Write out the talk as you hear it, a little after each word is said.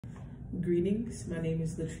Greetings, my name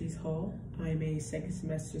is Latrice Hall. I'm a second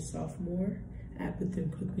semester sophomore at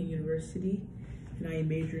Bethune-Cookman University, and I am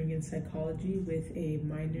majoring in psychology with a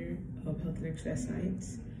minor of health and exercise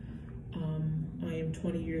science. I am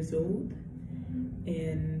 20 years old,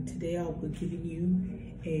 and today I'll be giving you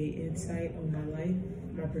an insight on my life,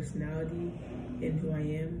 my personality, and who I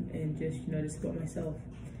am, and just about myself.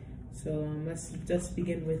 So let's just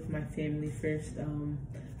begin with my family first.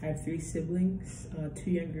 I have 3 siblings, 2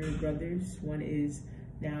 younger brothers. One is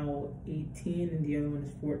now 18 and the other one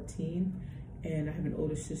is 14. And I have an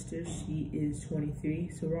older sister, she is 23.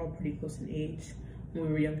 So we're all pretty close in age. When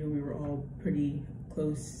we were younger, we were all pretty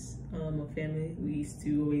close, a family. We used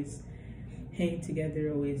to always hang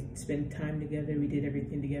together, always spend time together. We did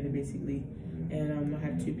everything together basically. And I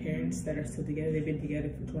have 2 parents that are still together. They've been together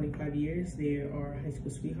for 25 years. They are high school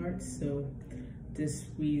sweethearts. So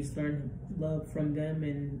we just learned love from them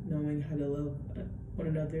and knowing how to love one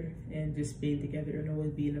another and just being together and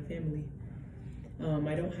always being a family.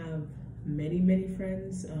 I don't have many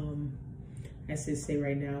friends. I should say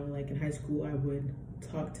right now, like in high school, I would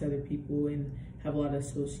talk to other people and have a lot of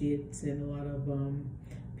associates and a lot of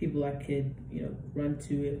people I could, run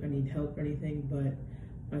to if I need help or anything. But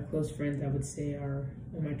my close friends, I would say, are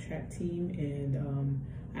on my track team, and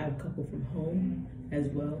I have a couple from home as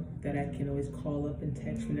well that I can always call up and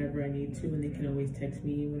text whenever I need to, and they can always text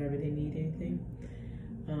me whenever they need anything.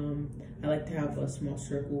 I like to have a small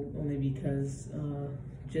circle only because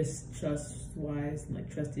just trust-wise, like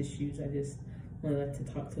trust issues, I just only like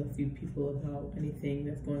to talk to a few people about anything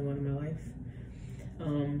that's going on in my life.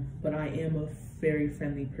 But I am a very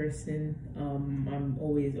friendly person. I'm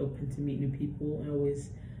always open to meet new people. I'm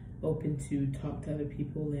always open to talk to other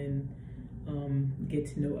people and get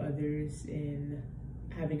to know others and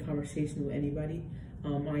having conversations with anybody. I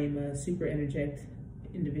am a super energetic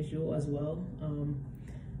individual as well.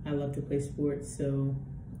 I love to play sports, so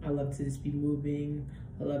I love to just be moving.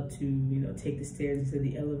 I love to, take the stairs instead of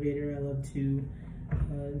the elevator. I love to,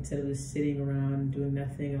 instead of just sitting around doing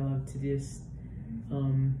nothing, I love to just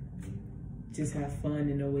have fun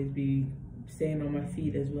and always be staying on my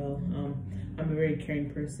feet as well. I'm a very caring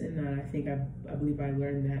person, and I believe I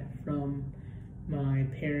learned that from my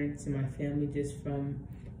parents and my family, just from,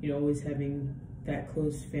 always having that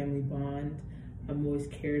close family bond. I'm always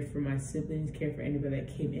cared for my siblings, cared for anybody that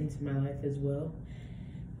came into my life as well.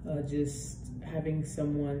 Just having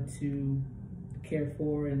someone to care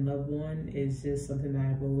for and love one is just something that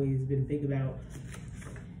I've always been big about.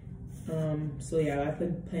 So yeah, I've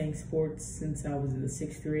been playing sports since I was in the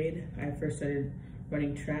 6th grade. I first started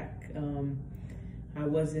running track. I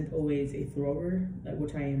wasn't always a thrower,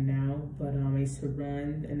 which I am now, but I used to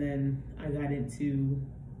run, and then I got into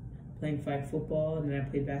playing flag football, and then I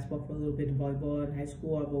played basketball for a little bit, and volleyball in high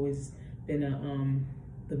school. I've always been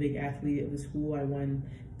the big athlete of the school. I won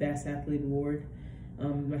Best Athlete Award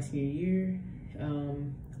my senior year,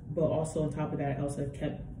 but also on top of that, I also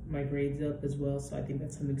kept my grades up as well, so I think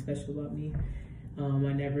that's something special about me.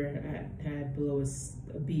 I never had below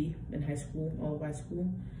a B in high school, all of high school.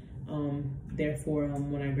 Therefore,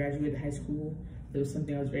 when I graduated high school, it was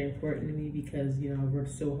something that was very important to me because, I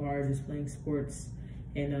worked so hard just playing sports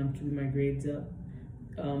and keeping my grades up,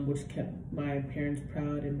 which kept my parents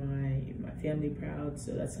proud and my family proud,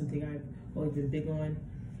 so that's something I've always been big on.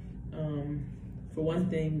 For one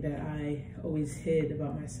thing that I always hid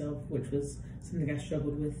about myself, which was something I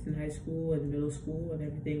struggled with in high school and middle school and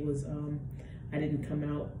everything, was I didn't come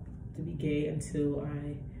out to be gay until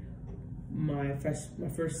my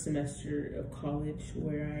first semester of college,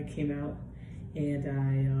 where I came out, and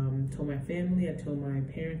I told my family, I told my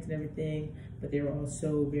parents and everything, but they were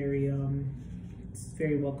also very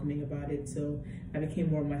welcoming about it. So I became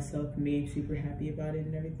more myself and being super happy about it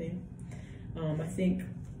and everything. I think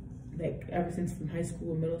like ever since from high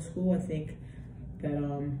school and middle school, I think that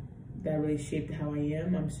that really shaped how I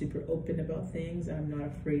am. I'm super open about things. I'm not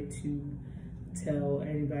afraid to tell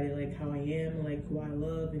anybody like how I am, like who I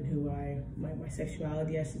love and who my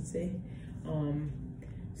sexuality, I should say.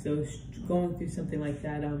 So going through something like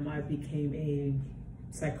that, I became a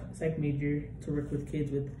psych major to work with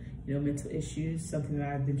kids with mental issues, something that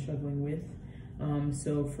I've been struggling with.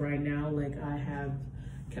 So for right now, like I have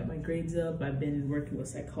kept my grades up. I've been working with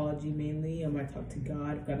psychology mainly. I talk to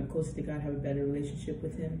God. I've gotten closer to God, have a better relationship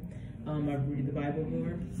with Him. I read the Bible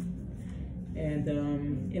more. And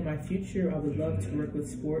in my future, I would love to work with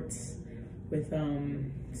sports, with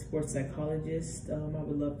sports psychologists. I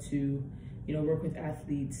would love to, work with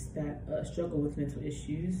athletes that struggle with mental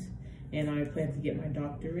issues. And I plan to get my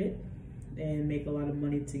doctorate and make a lot of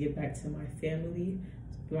money to give back to my family,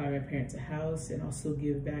 buy my parents a house, and also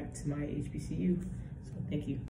give back to my HBCU. So thank you.